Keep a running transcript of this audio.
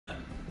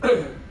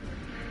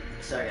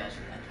Sorry guys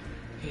for that.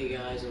 Hey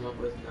guys, I'm up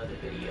with another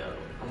video.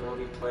 I'm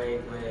gonna be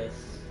playing with,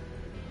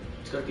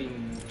 it's gonna be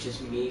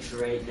just me for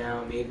right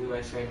now. Maybe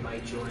my friend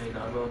might join.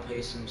 I'm gonna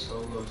play some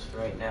solos for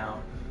right now.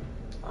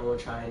 I'm gonna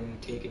try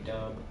and take a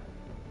dub,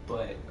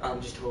 but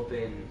I'm just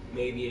hoping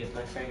maybe if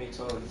my friend gets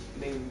on,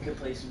 maybe we could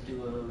play some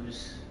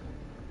duos.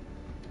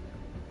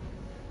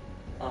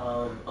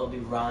 It'll be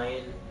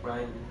Ryan,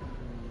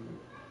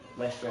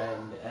 my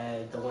friend,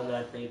 and the one that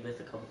I played with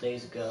a couple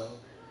days ago,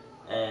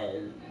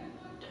 and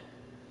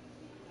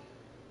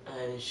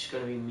it's just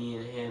gonna be me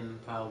and him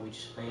probably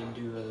just playing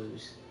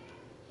duos,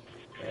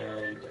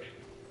 and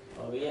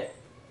that'll be it.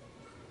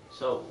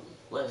 So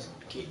let's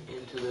get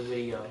into the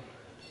video.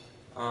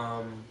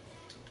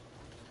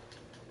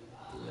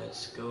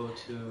 Let's go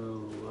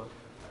to,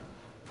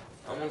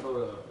 I'm gonna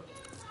go to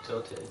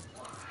Tilted.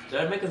 Did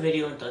I make a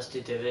video on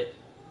Dusty Divot?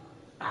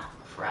 Ah,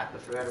 crap, I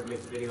forgot to make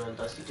a video on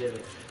Dusty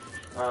Divot.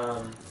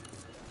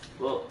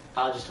 Well,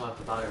 I'll just talk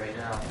about it right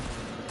now.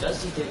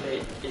 Dusty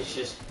Divot is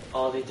just,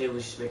 all they did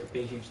was just make a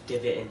big huge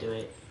divot into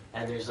it,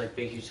 and there's like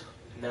big huge,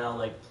 now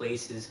like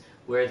places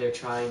where they're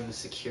trying to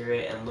secure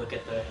it, and look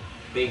at the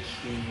big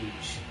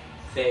huge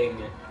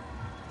thing,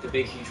 the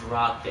big huge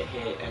rock that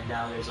hit, and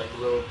now there's like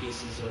little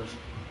pieces of,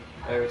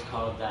 whatever it's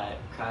called, that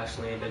crash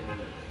landed,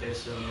 and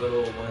there's some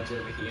little ones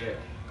over here.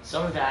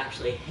 Some of that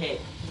actually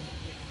hit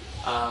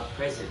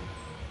prison.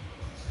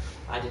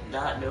 I did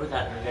not know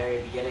that in the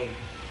very beginning,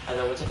 and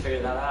then once I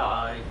figured that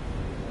out,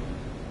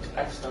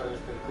 I just thought it was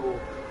pretty cool.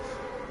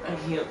 I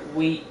can't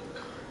wait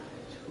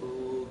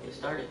to get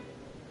started.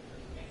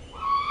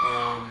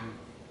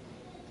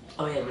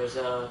 Oh yeah, there's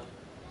a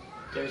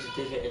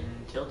divot in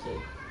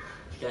Tilted.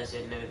 If you guys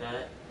didn't know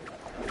that,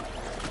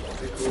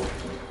 pretty cool.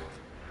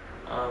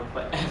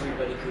 But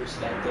everybody goes to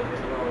that divot.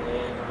 We're gonna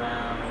land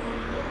around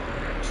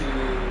to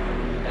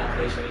that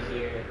place right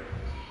here.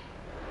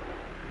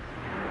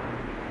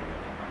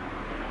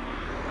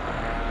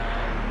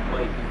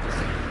 Wait, this.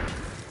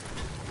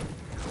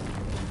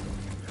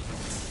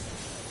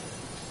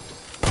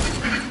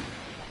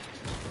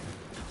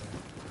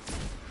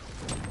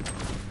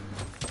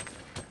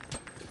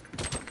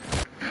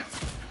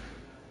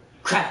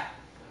 Crap!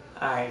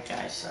 Alright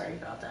guys, sorry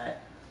about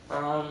that. I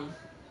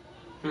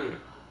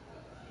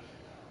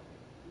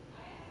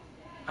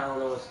don't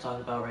know what to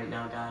talk about right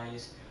now,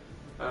 guys.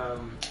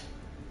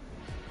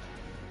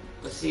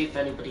 Let's see if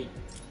anybody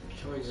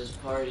joins this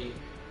party.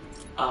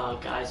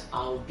 Guys,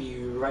 I'll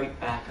be right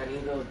back. I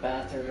need to go to the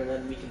bathroom, and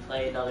then we can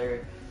play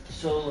another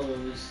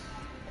solos,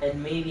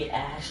 and maybe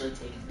actually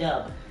take a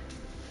dub.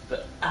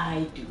 But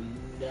I do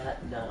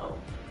not know.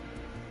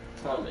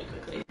 Hold on really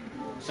quickly.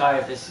 Sorry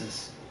if this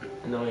is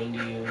annoying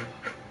to you.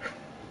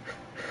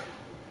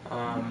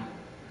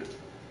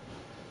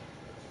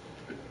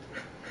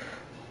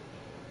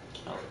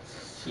 Let's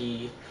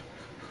see.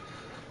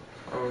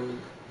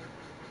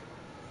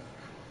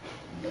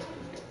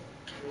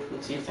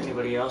 Let's see if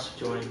anybody else will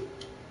join.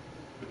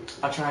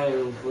 I'll try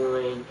and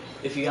join.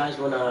 If you guys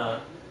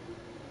wanna,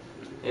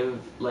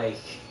 like,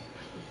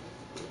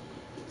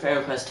 friend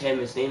request him.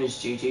 His name is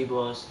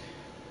JJBoss.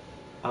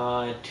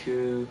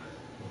 2_0.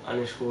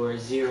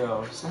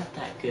 It's not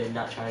that good.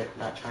 Not trying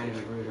to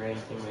be rude or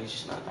anything, but he's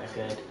just not that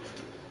good.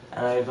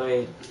 And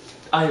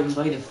I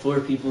invited 4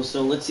 people,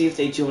 so let's see if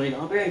they join.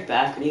 I'll be right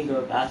back. I need to go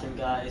to the bathroom,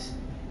 guys.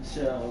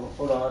 So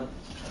hold on.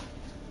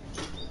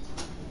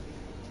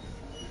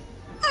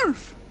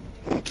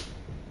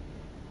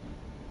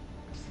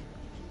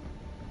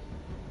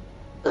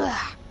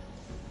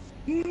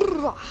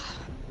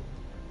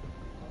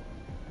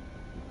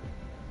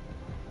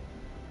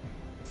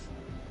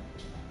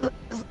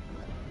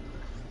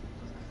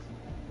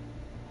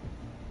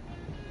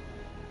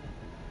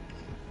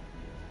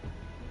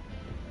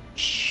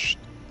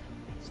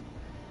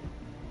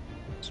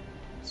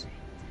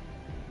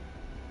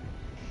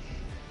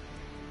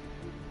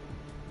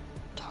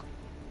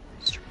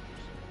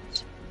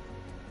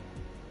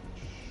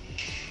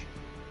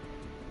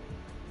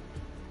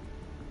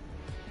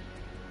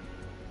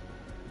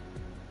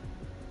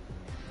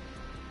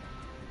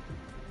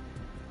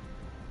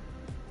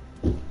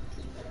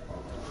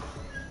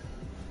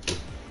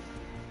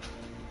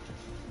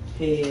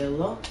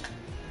 Hello?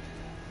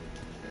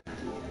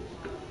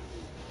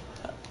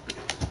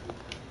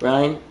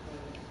 Ryan?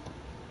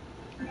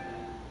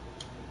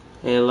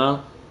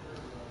 Hello?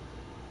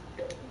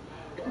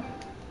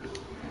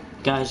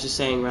 Guys, just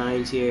saying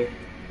Ryan's here.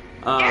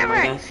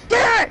 Damn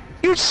it!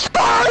 You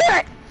spoiled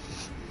it!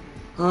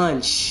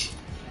 Hunch.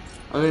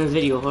 I'm in a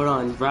video, hold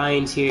on.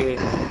 Ryan's here.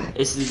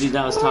 This is the dude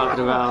I was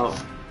talking about.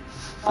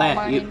 Oh,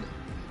 yeah, you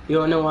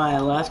don't know why I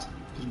left?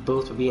 You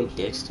both were being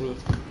dicks to me.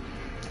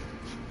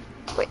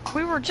 Wait,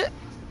 we were just...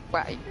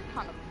 Wow, you're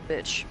kind of a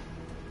bitch.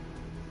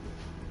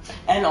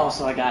 And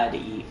also, I had to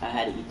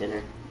eat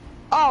dinner.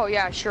 Oh,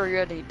 yeah, sure, you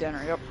had to eat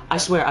dinner, yep. I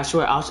swear,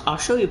 I'll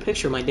show you a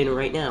picture of my dinner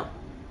right now.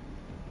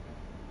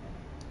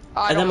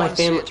 I don't want to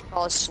see it, it's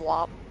probably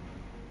slop.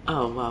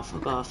 Oh, wow,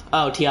 fuck off.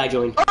 Oh, T.I.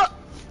 joined.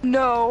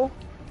 No.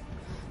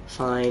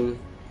 Fine,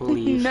 we'll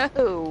leave.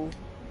 No.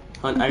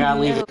 I gotta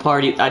leave the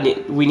party.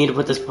 We need to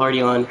put this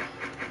party on.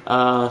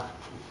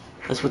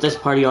 Let's put this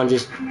party on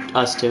just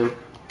us two.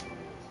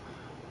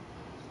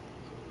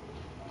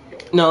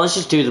 No, let's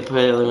just do the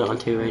play limit on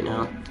 2 right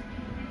now.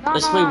 No,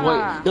 Let's no, play no, one.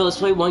 no. No, let's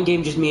play one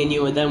game, just me and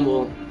you, and then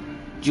we'll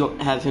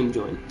have him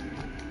join.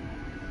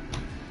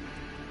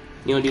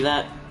 You wanna do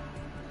that?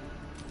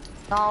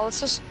 No,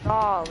 let's just.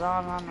 Oh,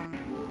 no.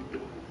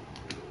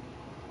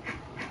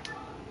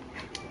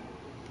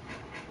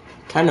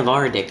 Kind of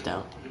our dick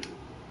though.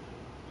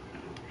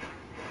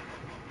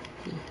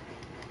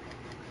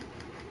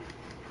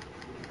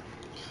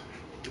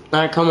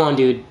 Alright, come on,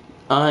 dude.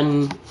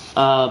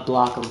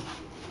 Block him.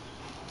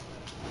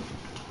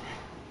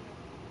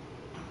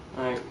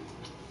 Alright.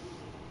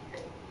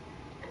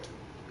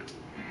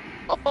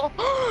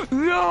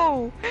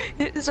 No!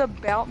 It is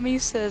about me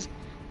says,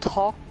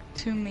 talk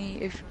to me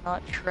if you're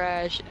not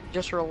trash and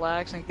just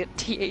relax and get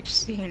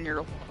THC in your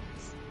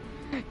lungs.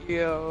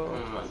 Yo,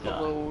 Oh my it's God.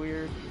 a little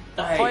weird.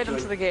 Alright, Fight him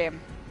join. to the game.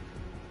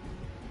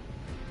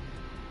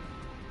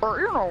 Or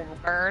you know,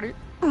 Barry.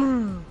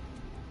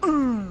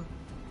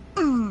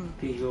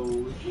 Big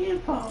old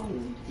hippo.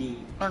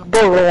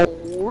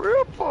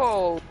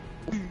 Ripple.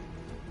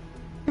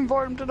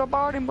 Invite him to the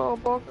party,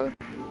 motherfucker.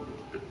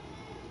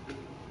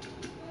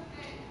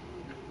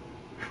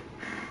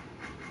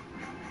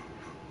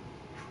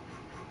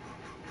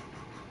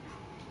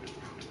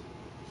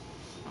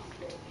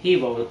 He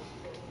won't.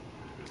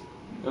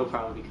 He'll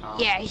probably be calm.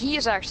 Yeah, he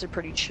is actually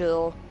pretty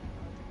chill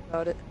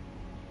about it.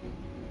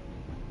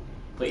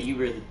 But you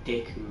were the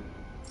dick who,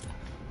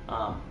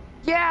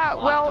 Yeah,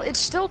 blocked well, him. it's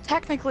still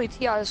technically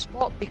T.I.'s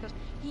fault because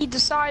he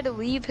decided to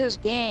leave his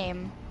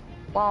game,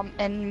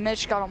 and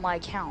Mitch got on my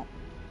account.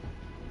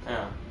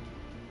 Yeah.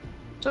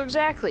 So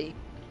exactly,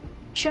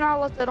 should not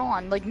let that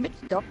on. Like Mitch,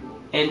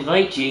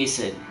 Invite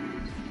Jason.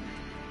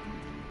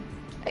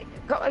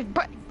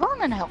 but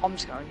burn in hell. I'm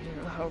just gonna.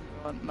 Oh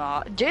God,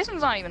 nah.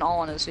 Jason's not even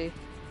on, is he?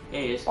 Yeah,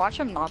 he is. Watch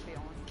him not be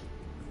on.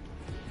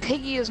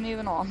 Piggy isn't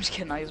even on. I'm just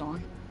kidding. He's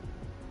on.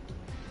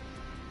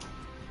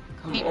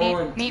 Come Meet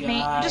on, me.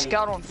 You just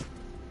got on.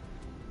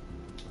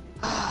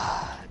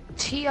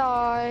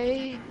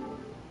 T.I.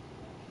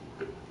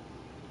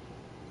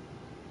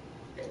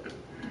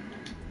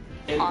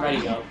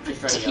 Ready go.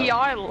 Just ready go.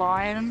 T.I.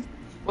 Lion?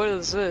 What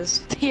is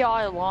this?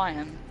 T.I.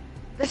 Lion.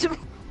 That's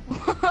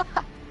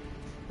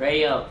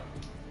Ready go.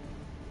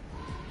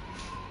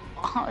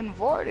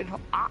 invited.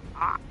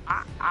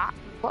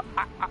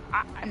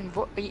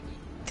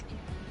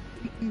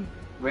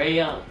 Ready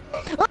go.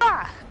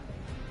 Ah!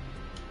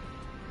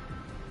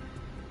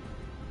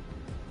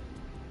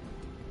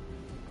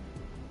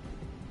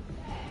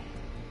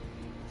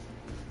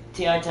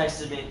 T.I.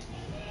 texted me.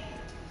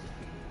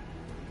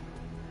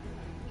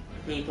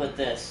 He put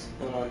this.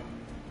 Hold on.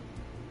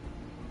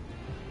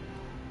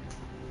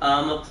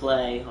 I'ma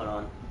play. Hold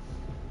on.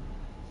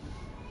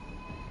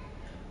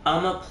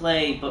 I'ma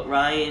play, but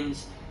Ryan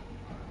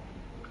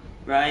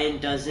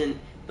doesn't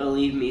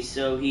believe me,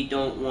 so he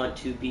don't want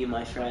to be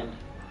my friend.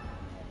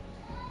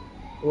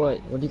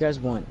 What? What do you guys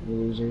want, you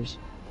losers?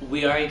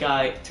 We already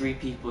got 3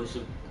 people,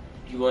 so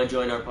you want to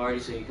join our party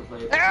so you can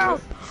play it?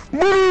 Ow!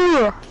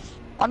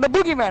 I'm the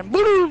boogeyman.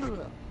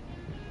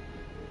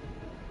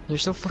 You're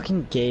so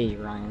fucking gay,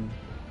 Ryan.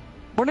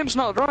 My name's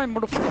not Ryan,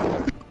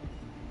 motherfucker.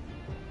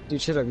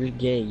 Dude, shut up. You're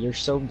gay. You're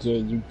so gay.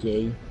 You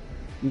gay.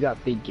 You got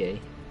big gay.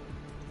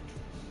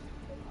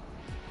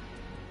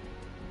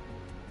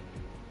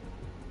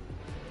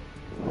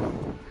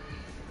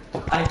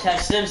 I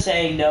texted him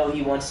saying no,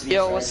 he wants to be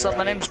Yo, friends what's up? My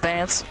already. name's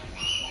Vance.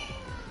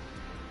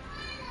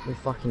 You're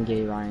fucking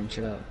gay, Ryan.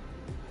 Shut up.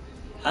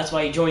 That's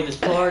why he joined this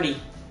party.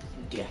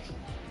 Dick.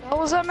 How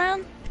was that,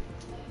 man?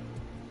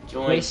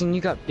 Join. Grayson,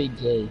 you got big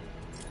gay.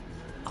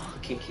 I'll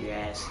kick your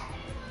ass.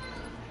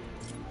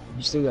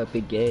 You still got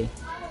big gay.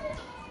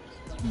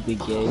 Big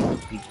gay.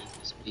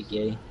 Big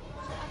gay.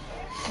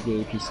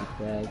 Gay piece of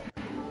crap.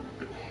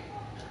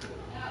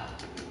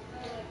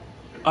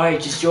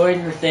 Alright, just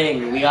join the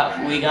thing. We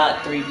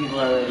got 3 people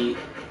already.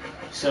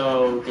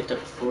 So get the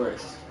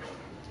 4th.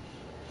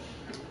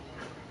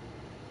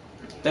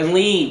 Then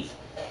leave.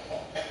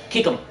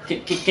 Kick him.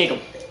 Kick him.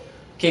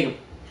 Kick him.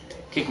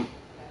 Kick him.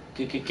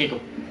 Kick him.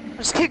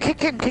 Just kick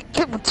him, get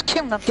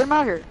him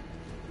out of here.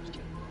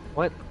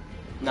 What?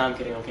 No, I'm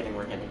kidding,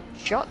 we're kidding.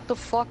 Shut the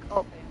fuck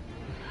up, man.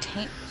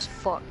 Taint as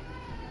fuck.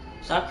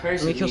 Stop Let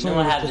cursing, me kill you know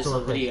someone I with have this pistol on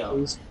real quick, video.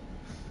 please.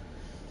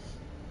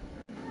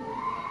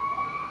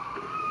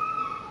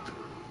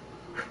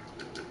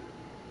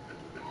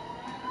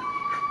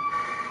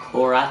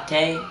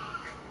 Karate?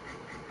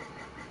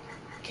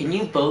 Can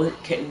you both,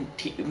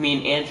 me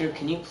and Andrew,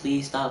 can you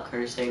please stop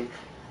cursing?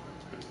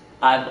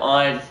 I'm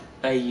on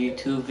a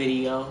YouTube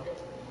video.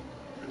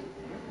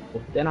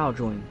 Then I'll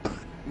join.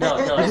 No,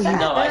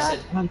 I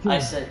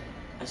said,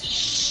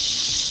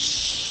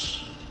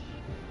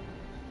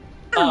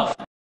 oh.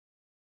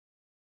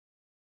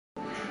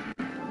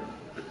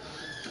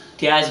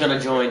 T.I.'s gonna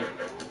join.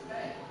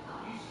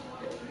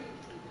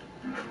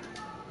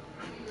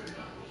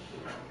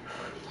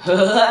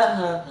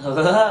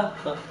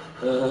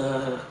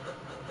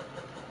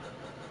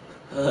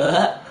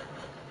 Shut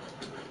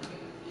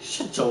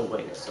your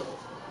way, so.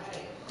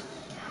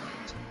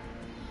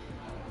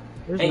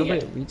 There's Hey, nobody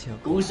at retail.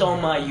 who's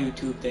on my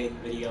YouTube thing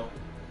video?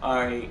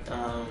 Alright,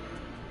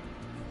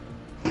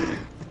 if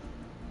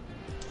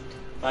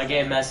I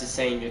get a message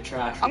saying you're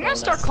trash. I'm gonna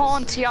start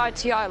calling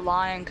T.I.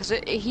 Lion, cause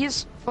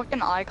his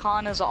fucking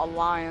icon is a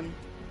lion.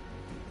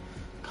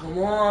 Come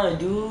on,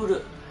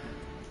 dude.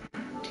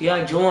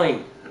 T.I.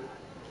 join.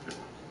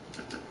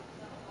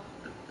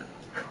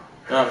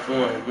 Not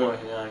more,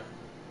 T.I.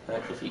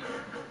 Back to feet.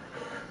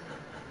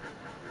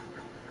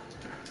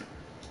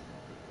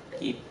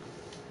 Keep.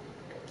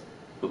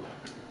 Oop.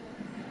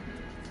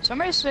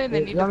 Somebody say they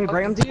need You want me to to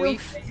bring him to you?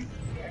 queef.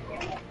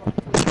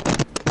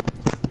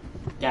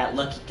 That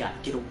lucky guy,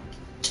 get away.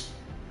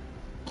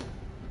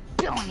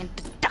 Billion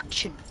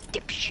deduction,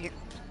 dipshit.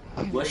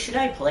 What should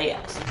I play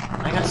as?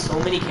 I got so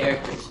many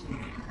characters.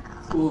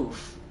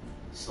 Oof.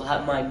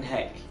 Slap my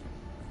neck.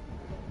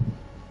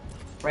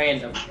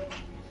 Random.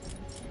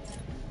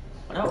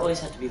 Why do I always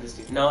have to be this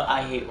dude? No,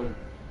 I hate when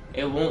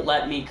it won't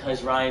let me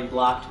because Ryan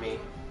blocked me.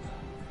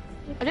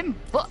 I didn't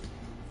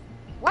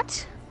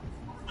What?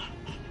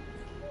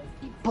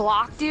 He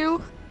blocked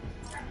you?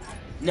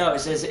 No, it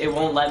says it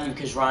won't let me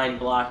because Ryan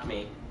blocked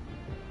me.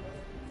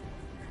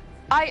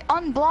 I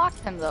unblocked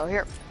him though.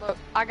 Here, look,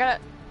 I gotta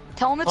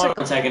tell him it's Hold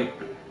on a second.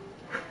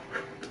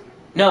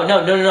 No. I'm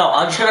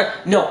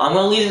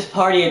gonna leave this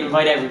party and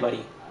invite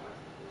everybody.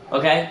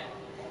 Okay?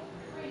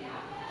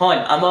 Hold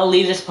on, I'm gonna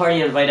leave this party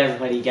and invite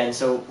everybody again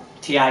so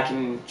T.I.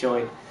 can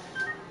join.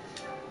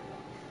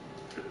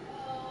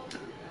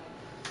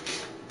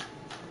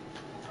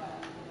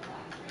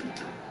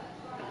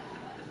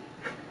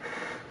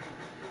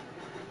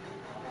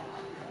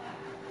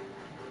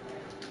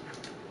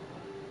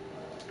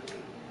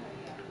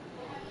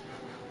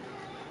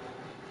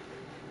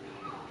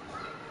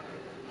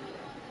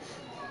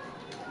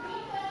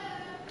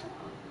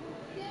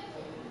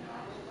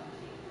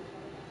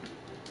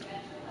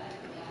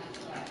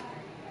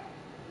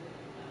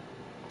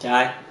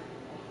 Ty?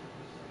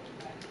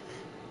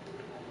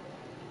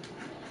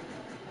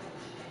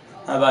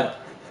 How about...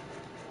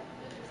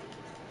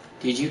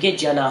 Did you get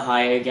Jenna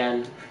high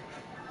again?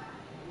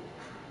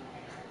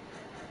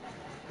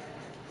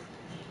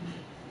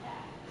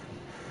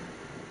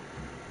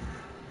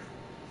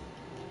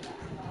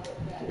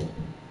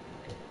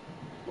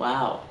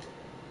 Wow.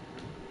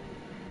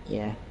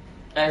 Yeah.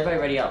 Everybody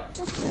ready up.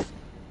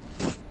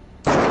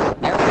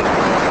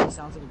 Everybody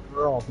sounds like a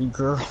girl. You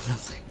girl.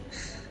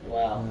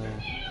 Wow.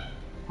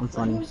 I'm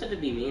funny. Why to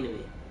be mean to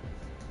me?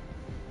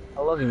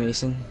 I love you,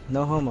 Mason.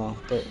 No homo,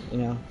 but you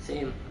know.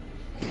 Same.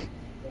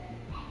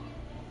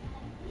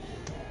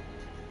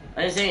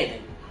 I didn't say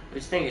anything.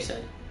 Which thing you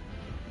said?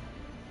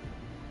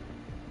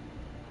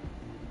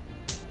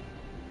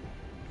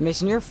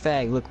 Mason, you're a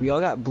fag. Look, we all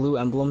got blue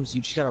emblems.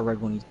 You just got a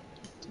red one.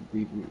 I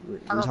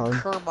got Retard.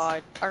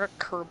 Kerbide. I got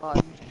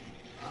Kerbide.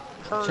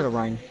 Shut up,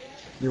 Ryan.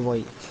 You're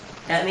white.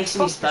 That makes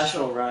me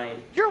special,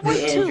 Ryan. You're white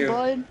Hey, too, Andrew.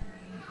 bud.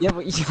 Yeah,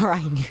 but you're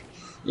Ryan.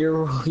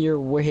 You're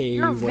way.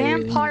 You're way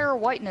vampire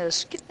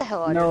whiteness. Get the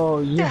hell out of No,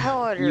 here. you. Get the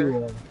hell out of here.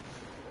 You.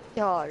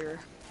 Get out of here.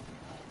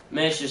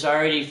 Mitch, there's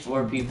already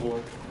 4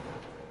 people.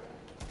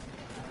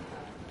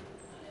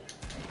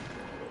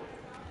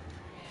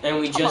 And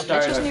we just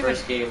started our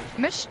first game.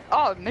 Mitch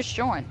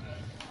joined.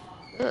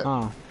 Ugh.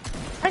 Oh.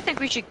 I think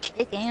we should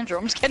kick Andrew.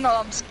 I'm just kidding. No,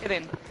 I'm just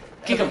kidding.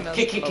 Kick him,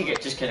 kick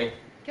it. Just kidding.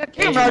 Kick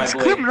Andrew,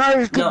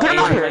 my boy. No,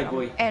 Andrew, my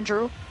boy.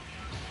 Andrew.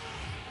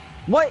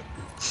 What?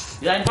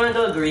 Did I want to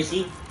go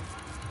greasy?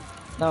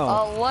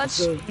 No. Let's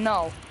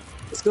no.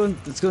 Let's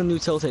go New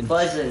Tilted.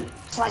 Pleasant.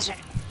 Pleasant.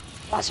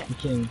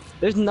 Okay.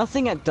 There's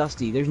nothing at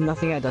Dusty. There's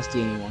nothing at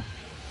Dusty anymore.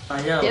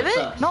 I know.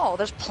 Divot? No,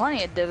 there's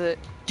plenty of divot.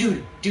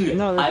 Dude,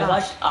 No, there's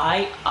not.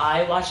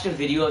 I watched a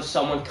video of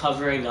someone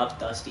covering up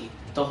Dusty,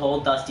 the whole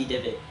Dusty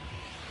divot,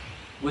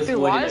 with Dude,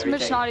 wood why and is everything.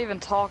 Mitch not even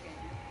talking?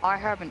 I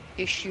have an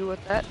issue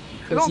with that.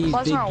 We're Because going he's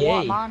Pleasant big or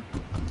what, gay. man?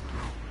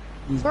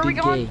 He's Where are we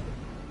big going? gay.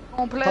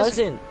 Going Pleasant.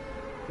 Pleasant.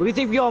 What do you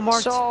think we all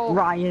marked? So,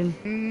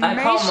 Ryan. I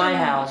call my Mason-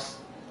 house.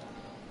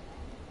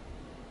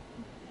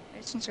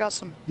 Mason's got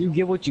some. You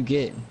get what you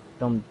get.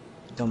 Dumb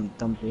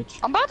bitch.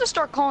 I'm about to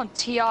start calling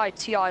T.I.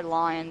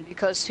 Lion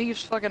because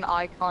his fucking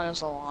icon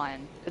is a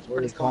lion. It's Or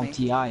pretty they call him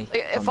funny. T.I. Like,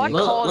 if I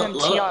Look, called look, him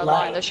look, T.I. like-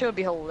 Lion, that shit would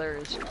be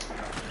hilarious.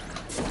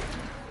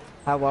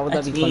 Why would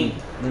that That's be funny?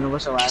 mean. None of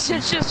us are Cause laughing.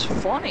 it's just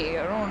funny.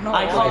 I don't know.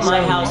 I why. call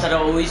my house that I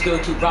always go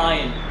to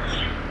Brian.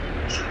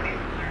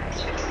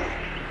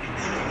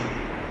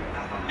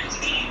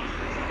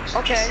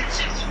 Okay.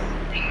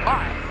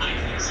 Alright.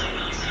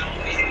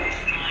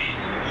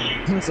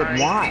 He said,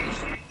 why?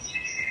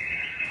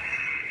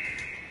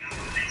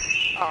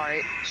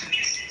 Alright.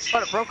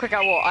 But real quick,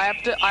 I will. I have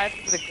to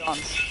get a gun.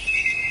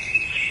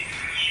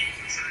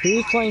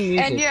 Who's playing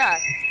music? And yeah,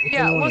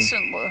 annoying.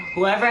 listen.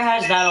 Whoever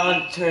has that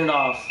on, turn it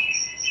off.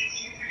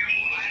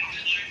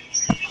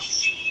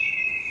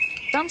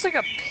 Sounds like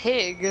a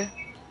pig.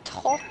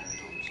 Talk.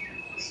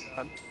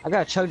 I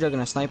got a chug jug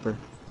and a sniper.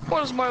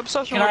 What is my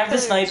obsession Can with I have the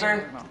pigs?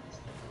 sniper?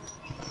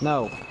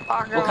 No.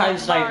 What kind of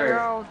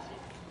sniper?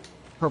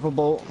 purple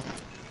bolt.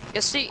 You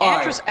see, Alright.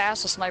 Andrew's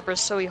ass a sniper,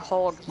 so he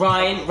hogged.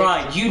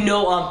 Ryan, you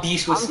know I'm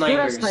beast with I'm good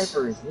at snipers.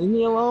 snipers. Leave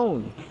me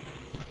alone.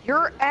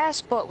 Your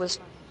ass butt was.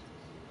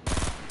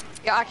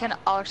 Yeah, I can.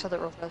 I'll accept that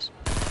real fast.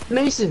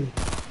 Mason.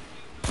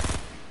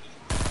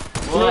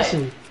 What?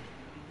 Mason.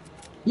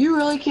 You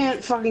really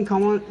can't fucking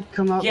come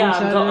up Yeah, on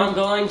Saturday? I'm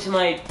going to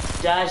my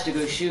dad's to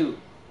go shoot.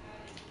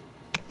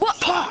 What?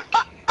 Fuck!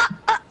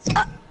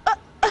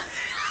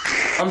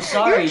 I'm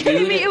sorry, You're kidding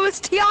dude. me? It was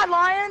T.I.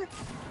 Lion?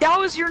 That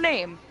was your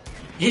name.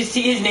 His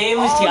name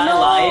was Oh, T.I. no,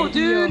 Lion.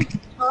 dude.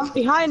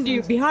 Behind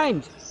you,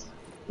 behind.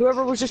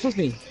 Whoever was just with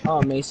me.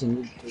 Oh,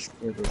 Mason.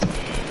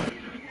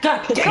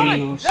 God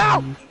damn it!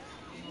 No!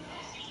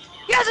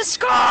 He has a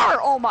scar!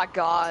 Oh my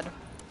god.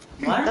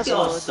 Why That's does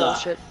y'all really suck?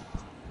 bullshit.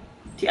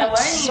 T.I., why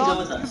didn't you go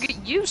with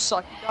us? You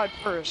suck. You died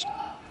first.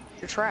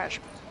 You're trash.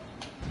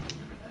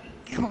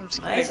 I'm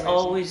just Why is kidding.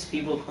 always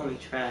people call me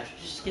trash?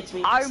 It just gets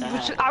me I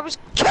sad. was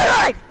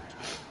kidding!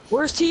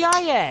 Where's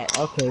T.I. at?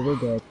 Okay, we're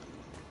dead.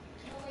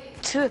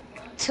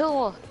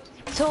 Till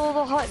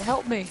the hut,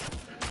 help me.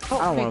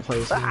 Help I don't me. want to play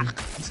this game.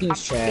 This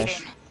game's trash.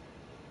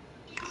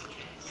 kidding.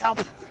 Help.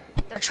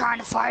 They're trying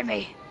to find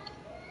me.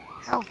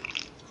 Help.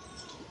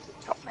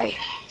 Help me.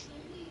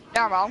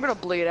 Never mind, I'm gonna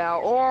bleed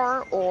out.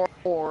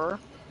 Or.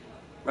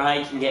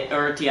 Ryan can get,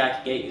 or T.I.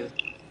 can get you.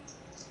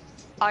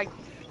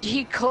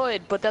 He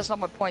could, but that's not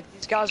my point.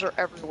 These guys are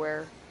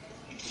everywhere.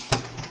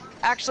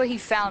 Actually, he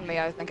found me,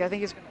 I think. I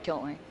think he's gonna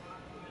kill me.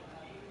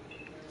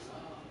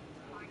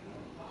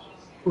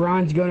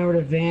 Ron's going over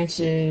to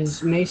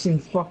Vance's. Mason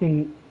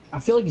fucking. I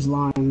feel like he's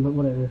lying, but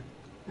whatever.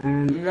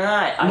 And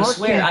Nah, I Mark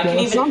swear, I can't can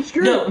go, even. so I'm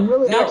screwed. No, I'm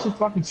really no, actually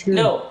fucking screwed.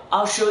 no.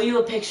 I'll show you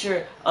a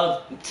picture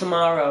of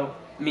tomorrow.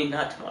 I mean,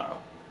 not tomorrow.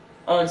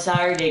 On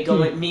Saturday,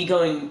 me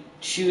going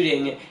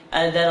shooting,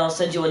 and then I'll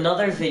send you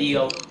another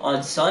video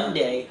on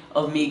Sunday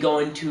of me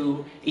going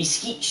to a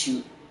skeet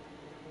shoot.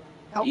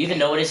 Help You even me.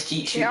 know what a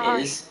skeet shoot Yeah.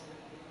 is?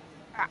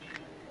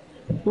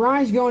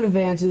 Ryan's going to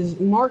Vance's.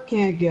 Mark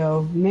can't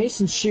go.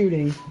 Mason's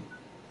shooting.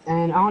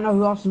 And I don't know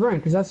who else to bring,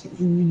 because that's.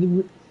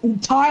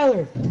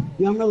 Tyler!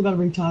 Yeah, I'm really about to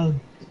bring Tyler.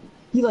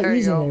 He like There you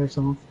he's in go. there,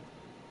 so.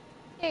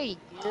 Hey.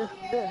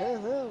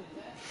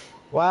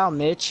 Wow,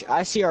 Mitch,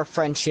 I see our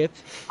friendship.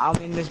 I'm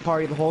in this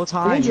party the whole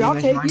time. Andrew, I'll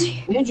You take guys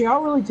you. Andrew,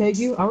 I'll really take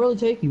you. I'll really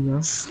take you,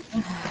 bro.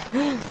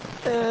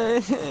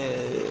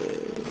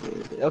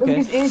 Okay.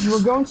 Because Andrew,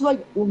 we're going to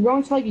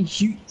like a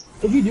huge.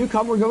 If you do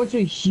come, we're going to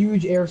a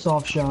huge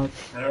airsoft shop.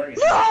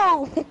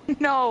 No!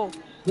 No!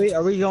 Wait,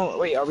 are we going?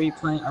 Wait, are we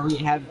playing? Are we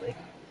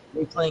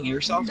playing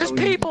airsoft? There's Or are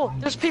we- people!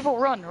 There's people!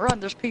 Run!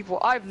 There's people!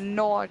 I have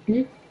no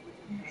idea.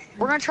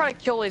 We're gonna try to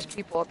kill these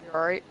people up here,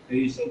 alright?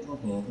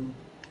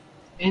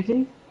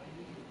 Anthony?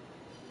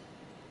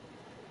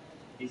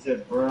 He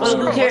said, bro. Well,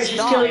 who Let's cares?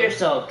 Just kill die.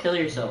 yourself. Kill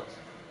yourself.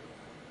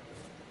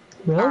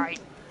 Really? Alright.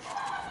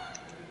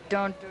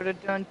 Don't do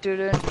it, don't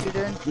do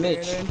it,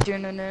 Mitch.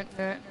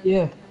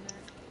 Yeah.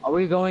 Are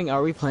we going?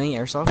 Are we playing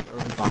airsoft? Or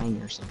are we buying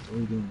airsoft? What are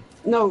we doing?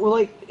 No, well,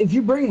 like if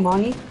you bring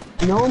money,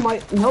 no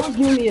one's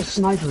giving me a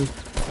sniper.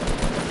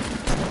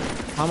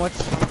 How much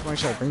money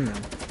should I bring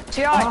them?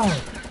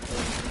 T.I.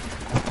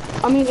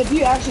 I mean, if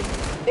you actually,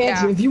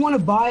 Andrew, Yeah. if you want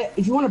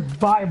to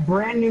buy a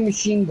brand new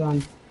machine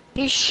gun,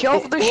 He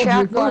shoved the If you're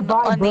gonna shotgun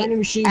buy a on brand new the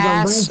machine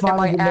gun, bring ass in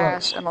my $500.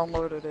 ass and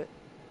unloaded it.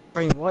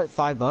 Bring what?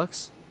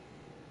 $5?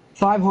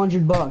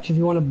 $500 if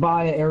you want to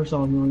buy an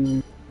airsoft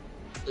gun.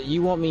 So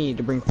you want me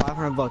to bring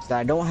 $500 that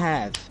I don't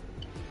have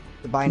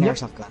to buy an Yep.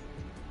 airsoft gun?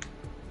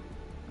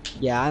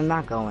 Yeah, I'm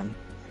not going.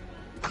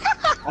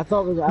 I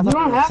thought we. I You thought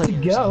don't we were have to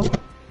playing go. airsoft,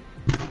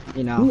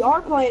 You know. We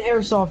are playing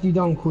airsoft, you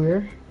dumb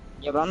queer.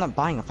 Yeah, but I'm not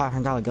buying a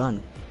 $500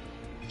 gun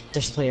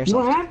just to play You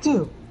don't airsoft. have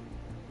to.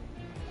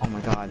 Oh my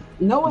god.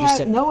 Noah You has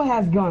said- Noah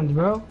has guns,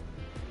 bro.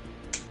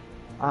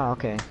 Oh,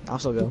 okay. I'll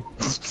still go.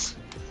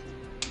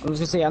 I was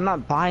gonna say I'm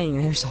not buying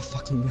an airsoft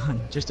fucking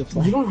gun just to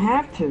play. You don't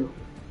have to.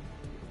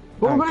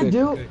 What we're Alright,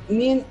 gonna good, do,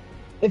 me and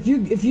if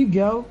you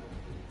go,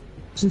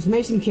 since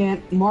Mason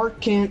can't, Mark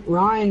can't,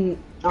 Ryan,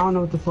 I don't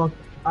know what the fuck.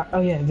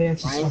 Oh yeah,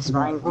 Vance. Ryan's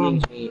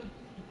being me.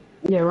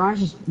 Yeah, Ryan's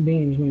just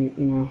being me.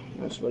 You know,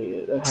 that's what he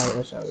is.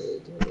 That's how he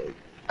is.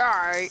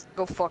 Alright,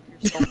 go fuck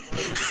yourself.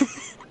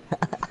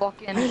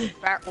 Fucking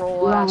fat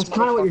roll Ryan, ass it's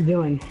kind of what motherfucker. you're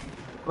doing.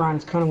 Ryan,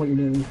 it's kind of what you're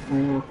doing right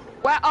now.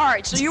 Well,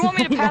 alright, so you want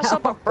me to pass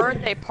up a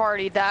birthday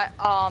party that,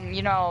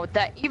 you know,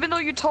 that even though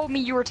you told me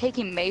you were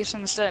taking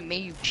Mason instead of me,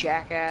 you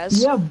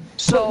jackass. Yeah,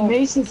 So- so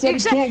Mason said he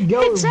can't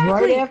go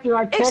right after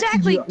I texted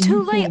exactly, you. too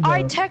you late. can't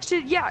I go.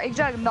 texted, yeah,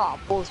 exactly. Nah,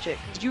 bullshit.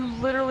 'Cause you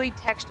literally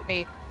texted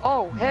me,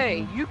 oh,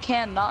 hey, you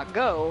cannot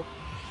go.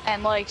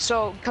 And like,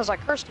 so, because I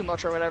cursed too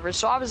much or whatever,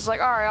 so I was like,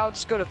 alright, I'll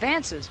just go to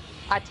Vance's.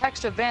 I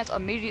texted Vance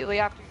immediately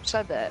after you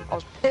said that. I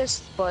was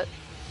pissed, but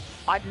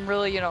I didn't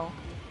really, you know.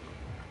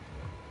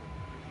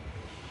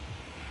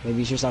 Maybe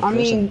you should stop I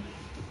cursing. mean,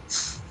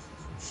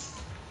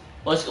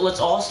 Let's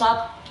all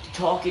stop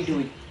talking to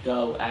each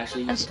other.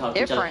 Actually, you can It's talk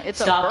to each other. different. It's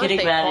Stop a birthday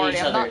getting mad party.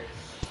 at each I'm other. not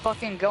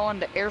fucking going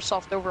to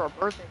airsoft over a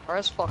birthday party.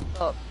 That's fucked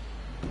up.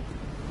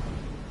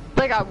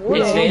 Like I would.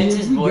 It's Yeah,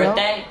 Vance's you go.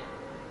 birthday.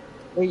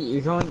 Wait,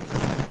 you're going?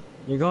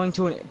 You're going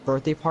to a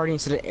birthday party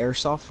instead of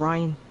airsoft,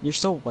 Ryan? You're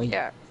so white.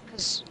 Yeah,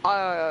 cause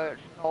no.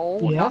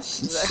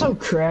 Yes, it's so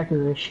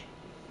crackerish.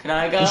 Can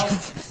I go?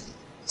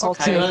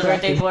 Salty Can I go to the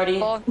birthday cracker. party?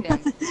 Fucking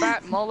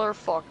fat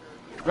motherfucker.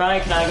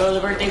 Ryan, can I go to the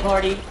birthday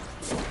party?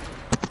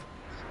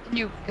 Can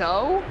you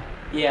go?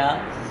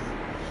 Yeah.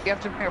 You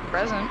have to bring a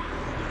present.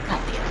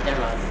 God damn it,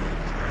 never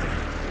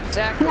mind.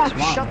 Exactly. Yeah, So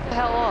wow. shut the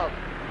hell up.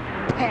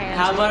 Pansy.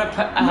 How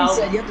about You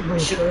said you have to bring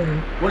a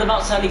present. what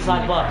about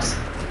 75 bucks?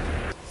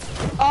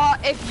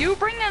 If you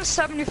bring in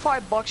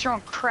 75 bucks, you're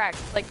on crack.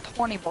 Like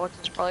 20 bucks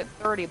is probably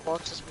 30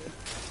 bucks is good.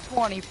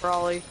 20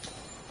 probably.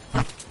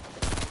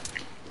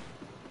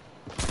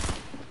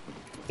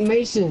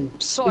 Mason,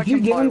 So I if you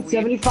can give buy him weed.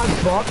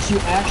 75 bucks, you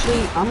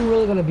actually, I'm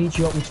really gonna beat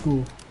you up in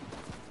school.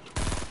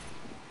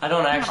 I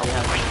don't actually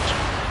have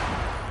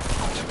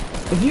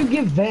If you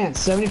give Vance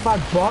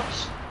 75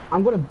 bucks,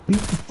 I'm gonna beat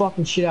the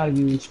fucking shit out of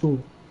you in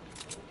school.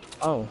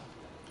 Oh.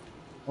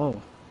 Oh.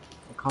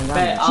 Calm down.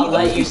 Bet man. I'll He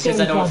let owes you you because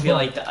I don't 75 feel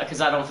like that.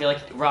 Because I don't feel like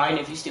Ryan.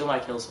 If you steal my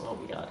kills, oh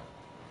my god.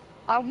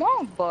 I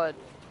won't, but...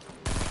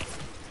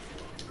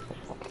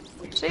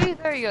 See?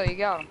 There you go, you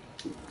got him.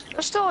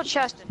 There's still a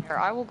chest in here.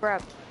 I will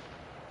grab it.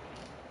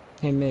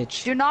 Hey,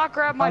 Mitch. Do not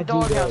grab my I do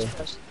doghouse go.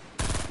 chest.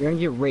 You're gonna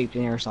get raped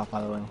in airsoft,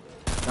 by the way.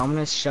 I'm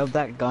gonna shove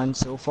that gun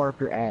so far up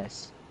your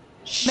ass.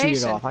 Shoot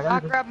Mason, it off. I do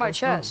not grab my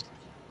what's wrong? chest.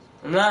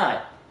 I'm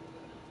not.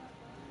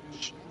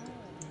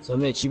 So,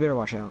 Mitch, you better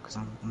watch out, because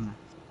I'm gonna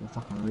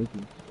fucking rape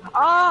you.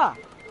 Ah!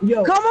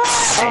 Yo, Come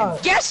on!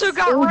 Guess who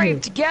got Soldier.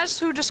 raped? Guess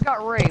who just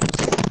got raped?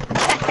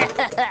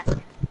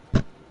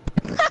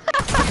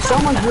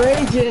 someone's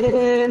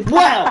raging.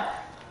 Wow!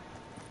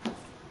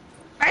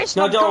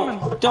 Mason, No, I'm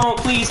coming. don't,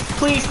 please,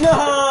 please, I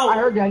no!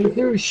 heard that. He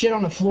threw his shit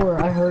on the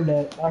floor. I heard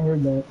that.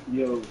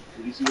 Yo,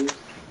 did you see this?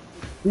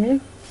 Hmm?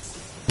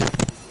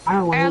 I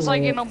don't want As to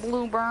like in a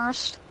blue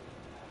burst.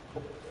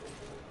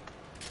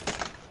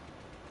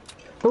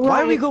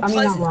 Why do we go I mean,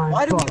 not Pleasant? Ryan,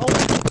 Why do we fuck.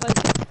 always go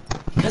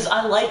Pleasant? Because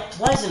I like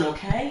Pleasant,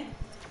 okay?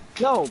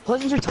 No,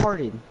 Pleasant's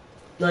retarded.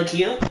 Like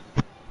you?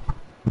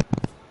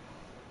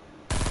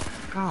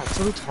 God,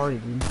 so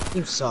retarded, dude. This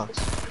game sucks.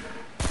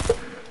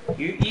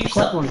 You Collect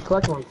suck. one,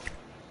 collect one.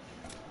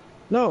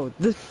 No,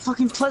 the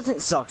fucking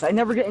Pleasant sucks. I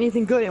never get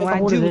anything good, and when I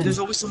Hold it do, in. there's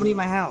always somebody in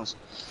my house.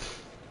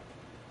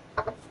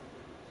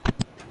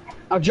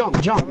 Oh, jump.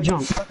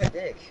 Suck a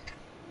dick.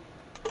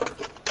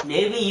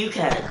 Maybe you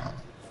can.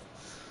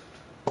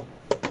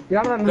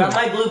 Get out of that Grab move.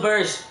 my blue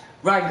burst.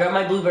 Ryan, grab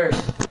my blue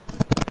burst.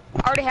 I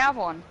already have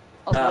one.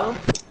 Oh.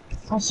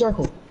 Press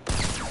circle.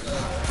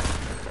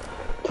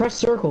 Press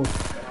circle.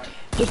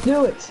 Just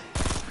do it.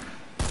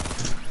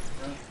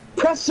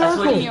 Press That's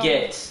circle. what he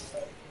gets.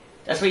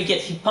 That's what he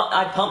gets.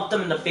 I pumped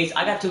him in the face.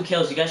 I got 2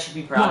 kills. You guys should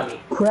be proud of me.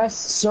 Press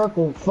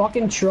circle.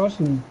 Fucking trust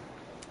me.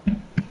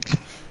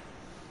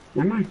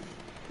 Never mind.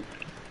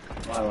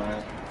 Why,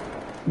 Ryan?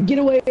 Get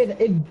away.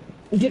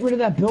 Get rid of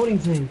that building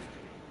thing.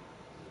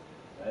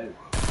 Hey.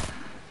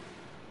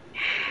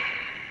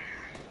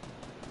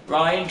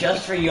 Ryan,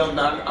 just for you, I'm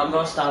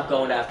gonna stop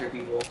going after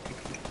people.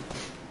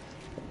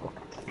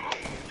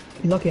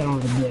 You're lucky I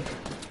don't have a dick.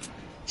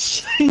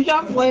 You're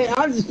not playing.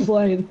 I'm just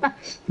playing. I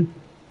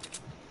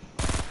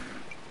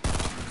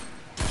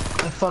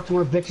fucked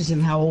more bitches than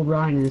how old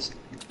Ryan is.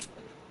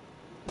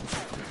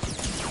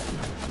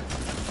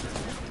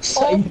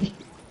 Oh.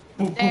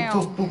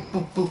 Damn.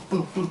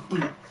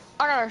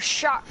 I got a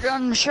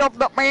shotgun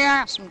shoved up my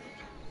ass.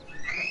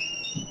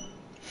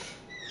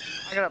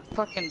 I got a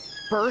fucking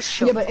burst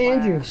shoved Yeah, but up my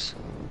Andrew, ass.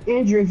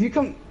 Andrew,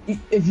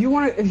 if you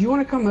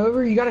wanna come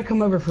over, you gotta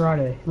come over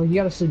Friday. Like you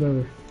gotta sleep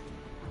over.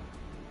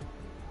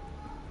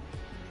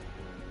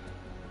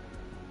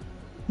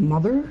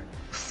 Mother,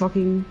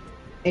 fucking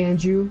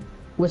Andrew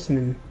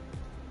Wisman.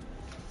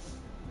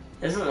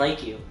 Doesn't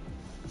like you.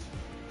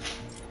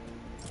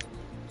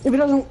 If it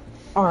doesn't,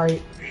 all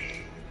right.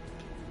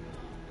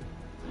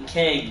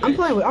 Okay. I'm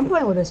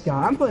playing with this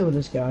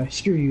guy.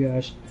 Screw you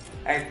guys.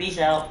 Alright, peace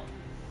out.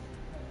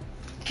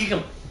 Kick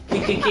him.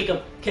 Kick him. Kick him.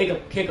 Kick him.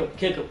 Kick him.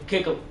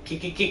 Kick him.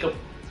 Kick him. Kick him.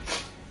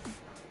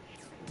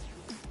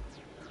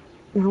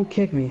 Don't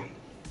kick me.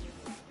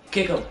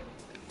 Kick him.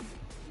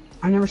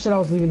 I never said I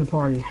was leaving the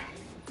party.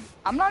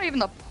 I'm not even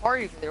the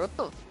party leader. What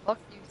the fuck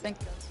do you think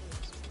that is?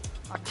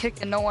 I'm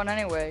kicking no one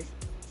anyway.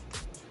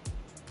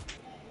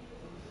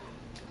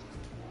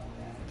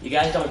 You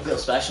guys don't feel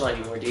special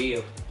anymore, do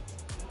you?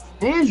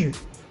 Andrew.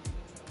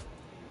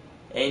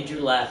 Andrew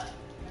left.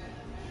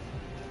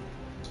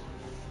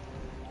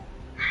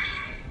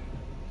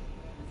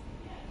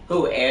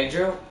 Who,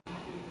 Andrew?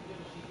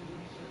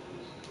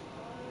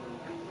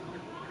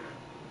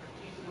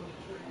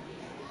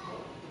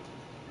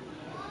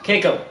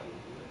 Kick him.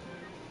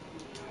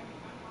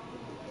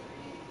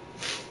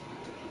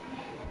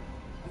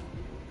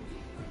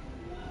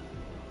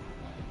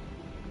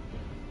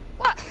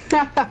 What?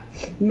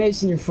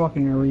 Mason, you're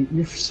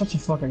such a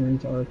fucking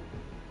retard.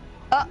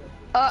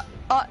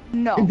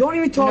 No. And don't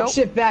even talk Nope.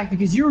 shit back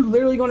because you were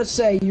literally gonna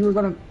say you were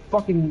gonna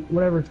fucking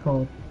whatever it's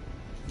called.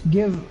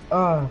 Give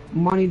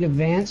money to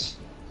Vance.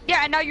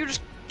 Yeah, and now you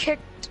just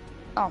kicked.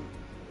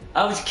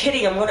 I was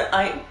kidding. I'm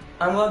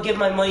gonna give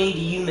my money to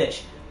you,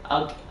 Mitch.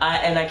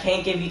 I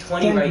can't give you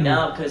 20 Thank right you.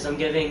 now because I'm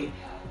giving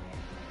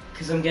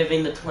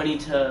the 20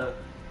 to,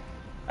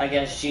 I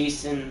guess,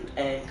 Jason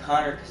and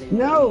Connor because they really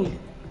No, need it.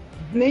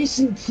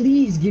 Mason,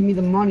 please give me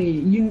the money.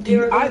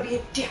 They're gonna be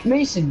a dick.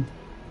 Mason,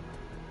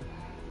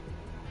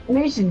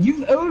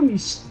 you've owed me.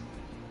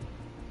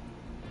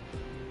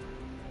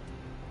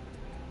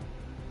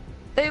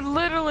 They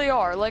literally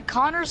are. Like,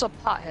 Connor's a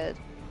pothead.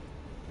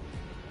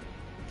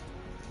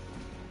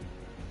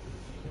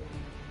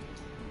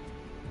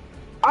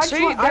 I See,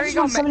 just there you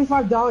go, want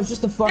 $75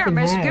 just to Here, fucking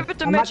Mason, have. give it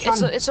to I'm not Mitch. trying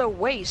to- It's a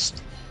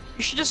waste.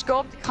 You should just go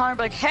up to Connor and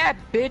be like, hey,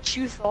 bitch,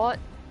 you thought.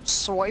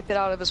 Swipe it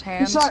out of his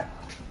hands. Besides-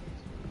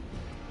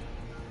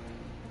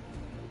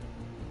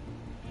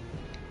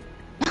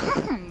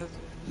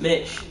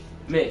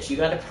 Mitch, you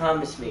gotta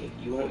promise me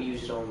you won't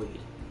use it on weed.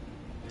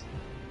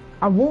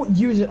 I won't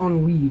use it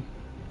on weed.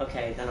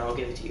 Okay, then I'll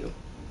give it to you.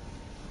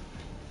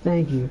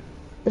 Thank you.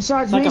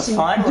 Besides, It's like a Mason,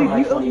 fine dude, or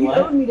my 20, you what?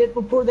 owed me that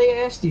before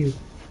they asked you.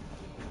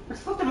 Where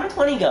the fuck did my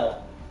 20 go?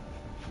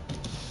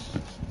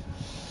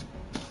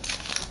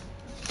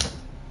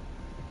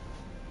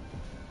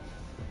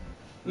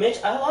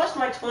 Mitch, I lost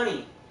my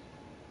 20.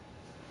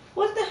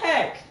 What the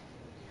heck?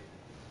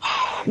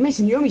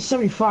 Mason, you owe me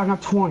 75,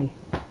 not 20.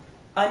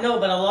 I know,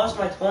 but I lost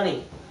my 20.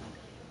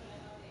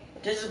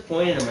 I'm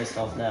disappointed in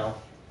myself now.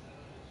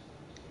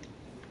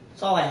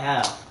 That's all I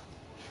have.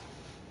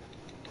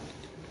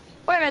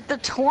 Wait a minute, the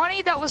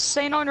 20 that was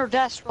sitting on your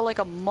desk for like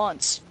a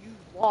month, you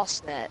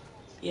lost that.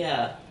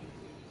 Yeah.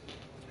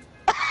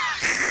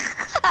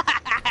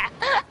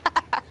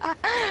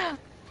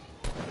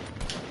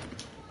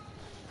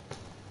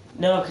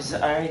 No, because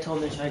I already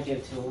told Mitch I'd give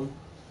it to him.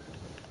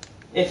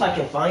 If I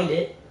can find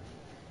it.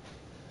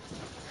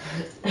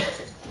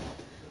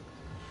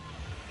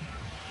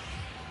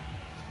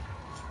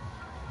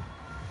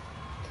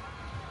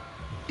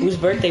 Whose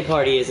birthday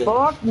party is it?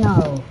 Fuck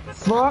no.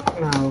 Fuck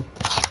no.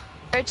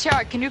 Hey,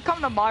 Tiara, can you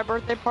come to my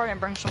birthday party and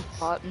bring some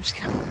pot? I'm just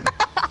kidding.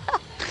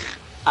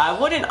 I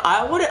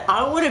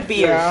wouldn't be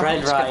Yeah, your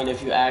friend, it's Ryan,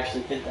 if you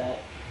actually did that.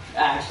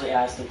 Actually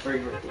asked him for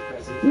your birthday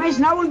present.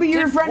 Mason, I wouldn't be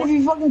your Dude, friend what- if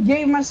you fucking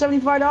gave my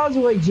 $75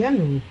 away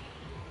generally.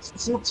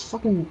 It's not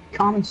fucking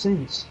common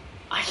sense.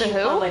 I To can't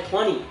who? find my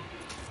 20.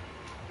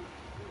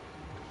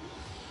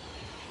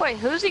 Wait,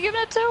 who's he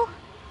giving it to?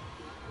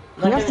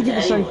 I'm You not have to giving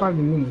give it the anyone. 75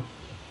 to me.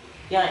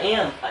 Yeah, I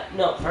am.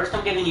 No, first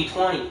I'm giving you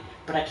 20,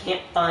 but I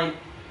can't find.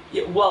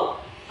 Yeah, well,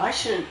 I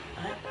shouldn't.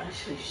 I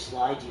should just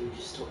lied to you.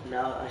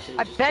 Now I should.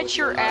 I bet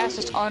your ass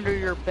is under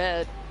your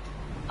bed.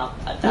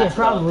 That's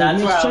probably.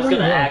 That's where I It's was gonna under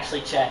there.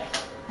 actually check.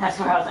 That's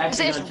where I was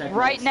actually It's gonna check.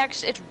 right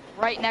next. next. It's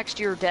right next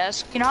to your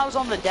desk. You know how I was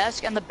on the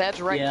desk and the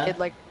bed's right, Yeah.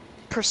 like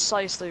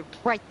precisely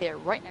right there,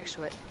 right next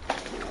to it.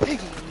 Piggy.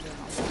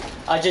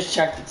 I just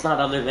checked. It's not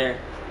under there.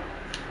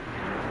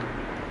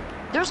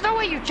 There's no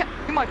way you check.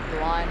 You might be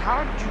lying.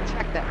 How did you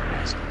check that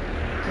desk?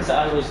 Because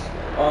I was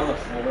on the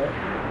floor.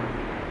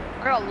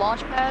 I got a launch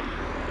pad,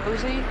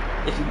 Uzi.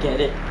 If you get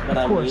it, what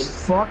I Of mean.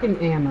 course, fucking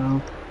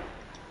ammo.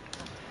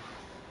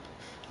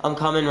 I'm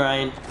coming,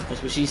 Ryan.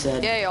 That's what she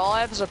said. Yeah, all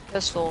I have is a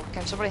pistol.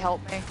 Can somebody help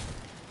me?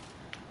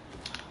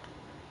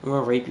 I'm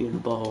gonna rape you in the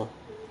butthole.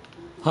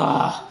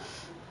 Ah.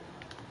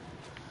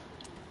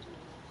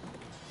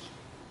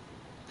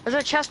 There's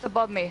a chest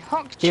above me.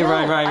 Hunk, Here, chill.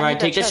 Ryan, I Ryan, need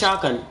take that the chest.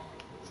 shotgun.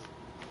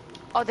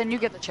 Oh, then you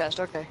get the chest.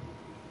 Okay.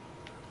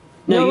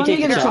 No, you let me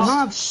take get the it.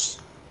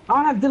 chest. I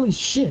don't have diddly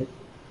shit.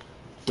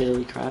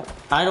 Diddly crap.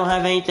 I don't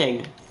have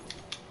anything.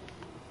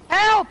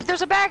 Help!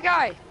 There's a bad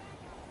guy.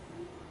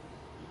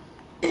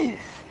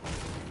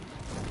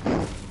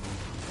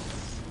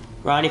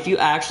 Ryan, if you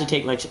actually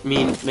take my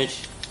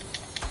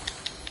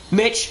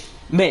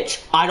Mitch,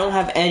 I don't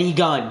have any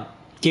gun.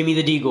 Give me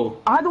the deagle.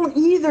 I don't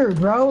either,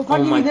 bro. If I Oh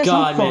give my you this,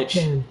 God, I'm fucked Mitch.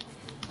 then.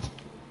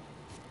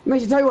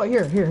 Mason, tell you what,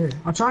 here.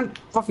 I'll try and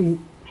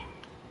fucking...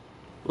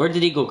 Where'd the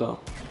deagle go?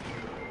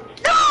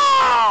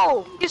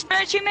 No! He's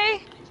finishing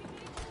me.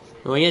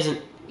 No, he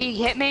isn't. He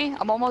hit me.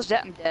 I'm almost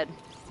dead. I'm dead.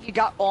 He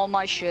got all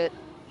my shit.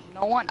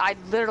 No one. I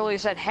literally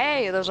said,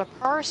 "Hey, there's a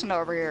person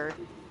over here."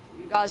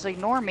 You guys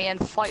ignore me and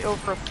fight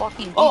over a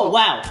fucking. Oh, deagle.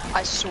 wow.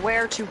 I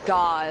swear to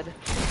God.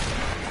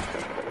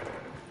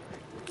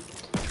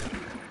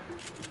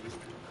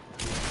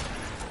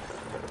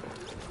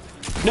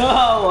 No,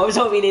 I was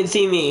hoping he didn't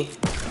see me.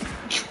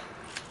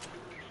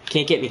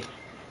 Can't get me.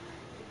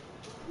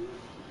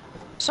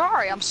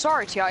 Sorry, I'm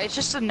sorry, T.I. It's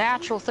just a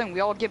natural thing. We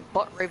all get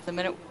butt raped the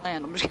minute we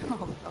land. I'm just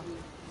gonna.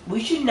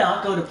 We should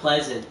not go to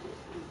Pleasant.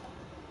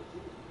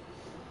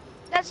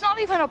 That's not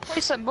even a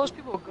place that most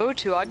people go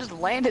to. I just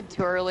landed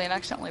too early and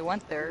accidentally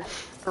went there.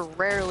 I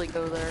rarely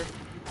go there.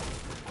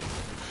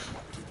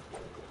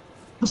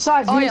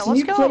 Besides, Oh, yeah, Mason, let's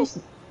you go. placed...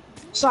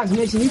 Besides,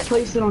 Mason, you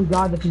placed it on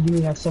God that you give me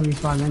that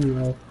 75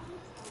 anyway.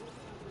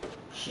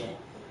 Shit.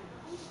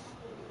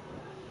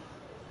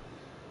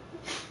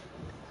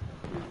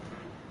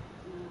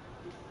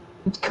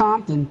 It's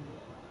Compton.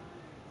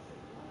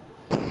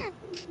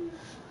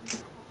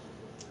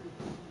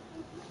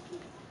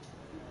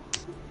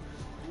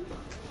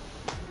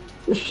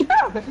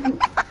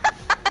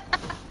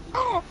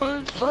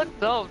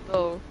 fucked up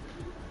though.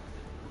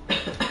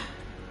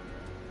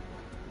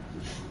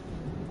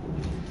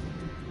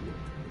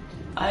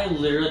 I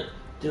literally.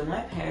 Did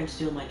my parents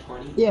steal my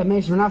 20? Yeah,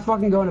 Mason, we're not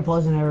fucking going to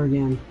Pleasant ever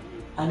again.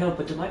 I know,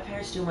 but did my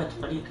parents steal my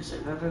 20? Because I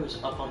remember it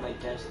was up on my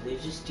desk. And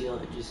they just steal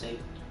it and just say,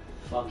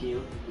 fuck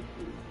you.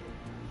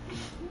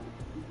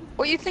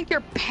 Well, you think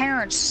your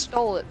parents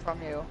stole it from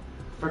you?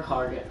 For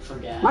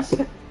gas.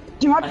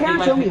 Dude, my I think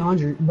parents my owe me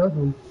 100, both of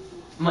them.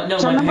 My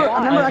So I remember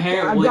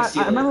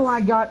steal I remember when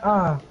I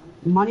got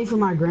money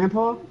from my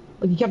grandpa.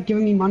 Like he kept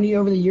giving me money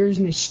over the years,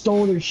 and they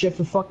stole their shit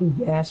for fucking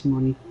gas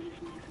money.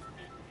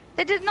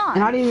 They did not.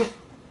 And I didn't even.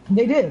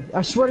 They did.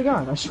 I swear to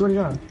God. I swear to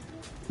God.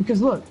 Because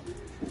look,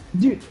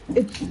 dude,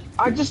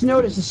 I just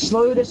noticed it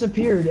slowly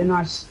disappeared, and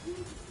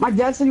my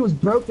dad said he was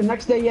broke. The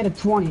next day he had a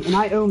 20, and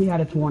I only had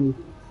a 20.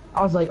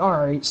 I was like, all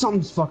right,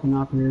 something's fucking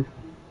up here.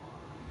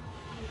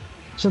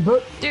 So,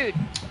 dude,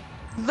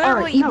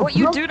 literally, right, no, what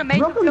you do to make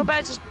them Brooklyn- feel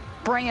bad is just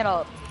bring it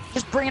up.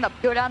 Just bring it up.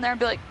 Go down there and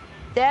be like,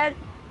 Dad,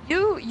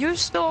 you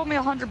still owe me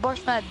 $100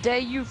 from that day.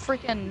 You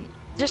freaking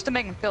just to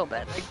make him feel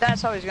bad. Like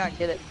that's how he's gonna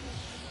get it.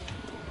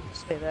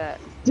 Say that.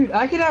 Dude,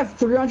 I could have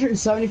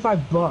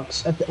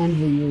 $375 at the end of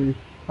the year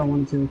if I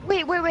wanted to.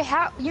 Wait.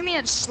 How? You mean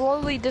it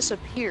slowly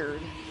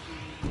disappeared?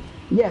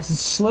 Yes, it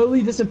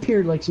slowly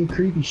disappeared like some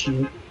creepy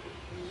shit.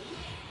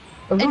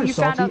 I was And really you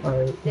found salty. out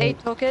Alright, they yeah.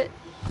 took it?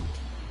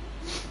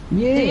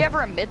 Yeah. Did he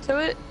ever admit to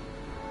it?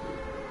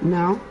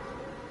 No.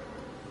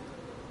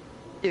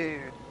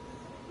 Dude.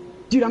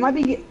 Dude, I might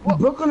be.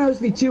 Brooklyn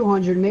owes me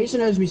 200.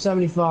 Mason owes me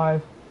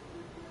 75.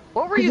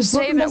 What were 'Cause you if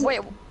Brooklyn saving? doesn't- Wait.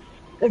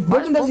 If Why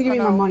Brooklyn does doesn't give me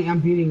my Brooklyn owe- money, I'm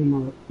beating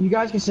him up. You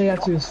guys can say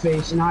that to his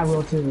face, and I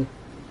will too.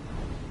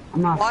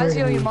 I'm not Why afraid does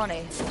he owe of you him.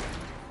 money?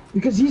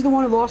 Because he's the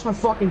one who lost my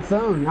fucking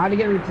phone. I had to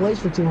get it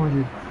replaced for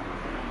 200.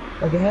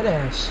 Like a head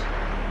ass.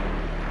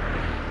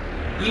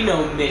 You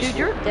know, Mitch. Dude,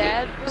 your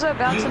dad was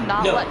about to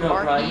not no, let no,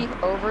 Marky Ryan.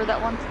 over that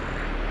one.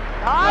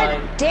 God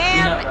Ryan,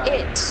 damn you're not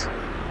it!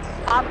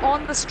 I'm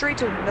on the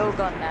streets with no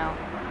gun now.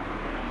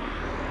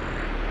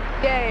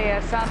 Yay, I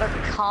found a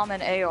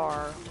common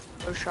AR.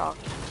 No shock.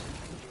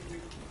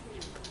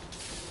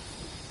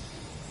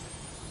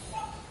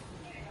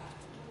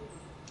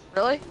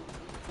 Really?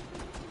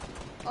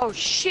 Oh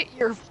shit,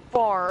 you're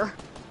far.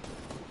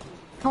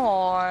 Come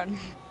on.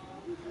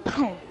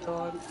 Oh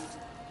god.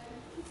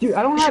 Dude,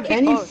 I don't have keep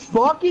any going.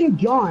 fucking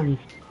gun.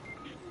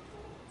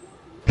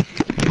 Did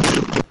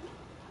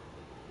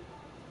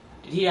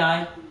he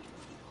die?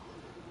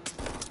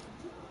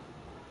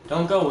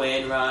 Don't go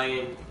in,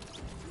 Ryan.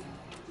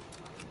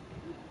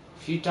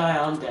 If you die,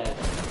 I'm dead.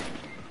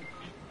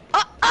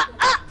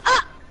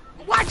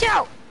 Watch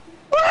out!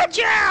 Watch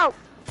out!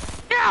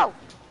 No!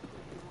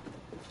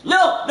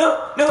 No!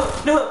 No! No!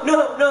 No!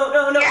 No! No!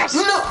 No! No! Yes!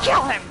 No!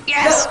 Kill him!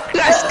 Yes!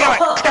 Yes! Do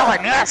it! Kill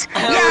him! Yes!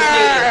 I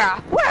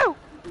Yeah! Woo!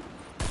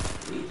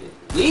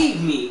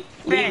 Leave me!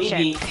 Leave Finish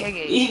me it, be!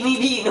 piggy. Leave me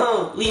be!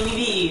 No! Leave me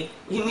be!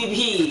 Leave me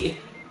be!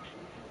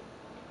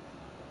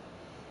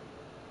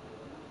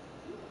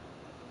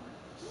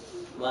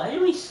 Why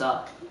do we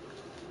suck?